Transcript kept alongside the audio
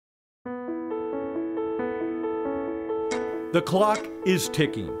The clock is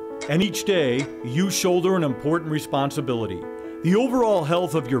ticking, and each day you shoulder an important responsibility: the overall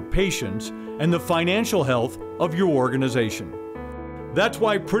health of your patients and the financial health of your organization. That's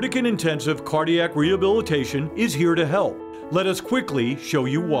why Pritikin Intensive Cardiac Rehabilitation is here to help. Let us quickly show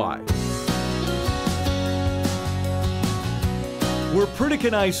you why. We're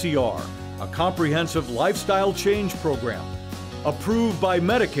Pritikin ICR, a comprehensive lifestyle change program, approved by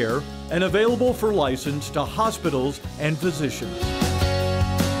Medicare and available for license to hospitals and physicians.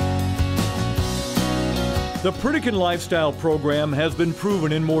 The Pritikin Lifestyle Program has been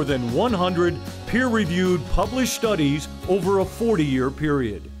proven in more than 100 peer-reviewed published studies over a 40-year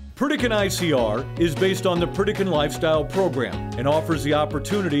period. Pritikin ICR is based on the Pritikin Lifestyle Program and offers the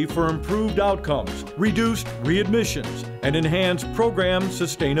opportunity for improved outcomes, reduced readmissions, and enhanced program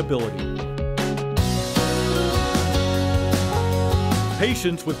sustainability.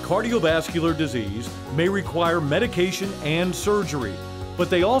 Patients with cardiovascular disease may require medication and surgery, but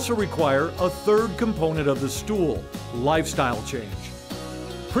they also require a third component of the stool: lifestyle change.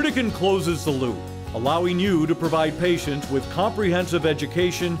 Pritikin closes the loop, allowing you to provide patients with comprehensive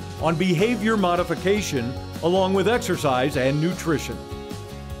education on behavior modification along with exercise and nutrition.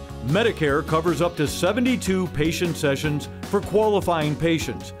 Medicare covers up to 72 patient sessions for qualifying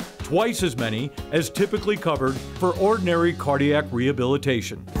patients, twice as many as typically covered for ordinary cardiac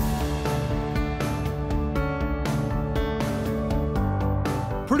rehabilitation.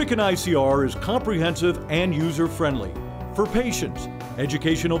 Pritikin ICR is comprehensive and user-friendly. For patients,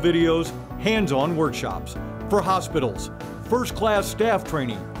 educational videos, hands-on workshops. For hospitals, first-class staff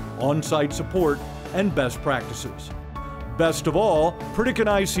training, on-site support, and best practices. Best of all, Pritikin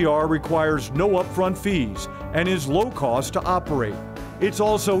ICR requires no upfront fees and is low cost to operate. It's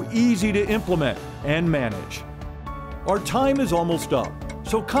also easy to implement and manage. Our time is almost up,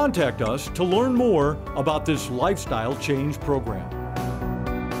 so contact us to learn more about this lifestyle change program.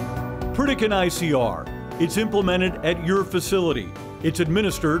 Pritikin ICR. It's implemented at your facility. It's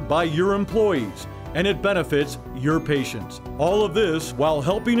administered by your employees, and it benefits your patients. All of this while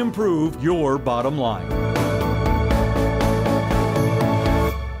helping improve your bottom line.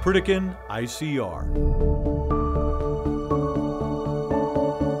 Pritikin ICR.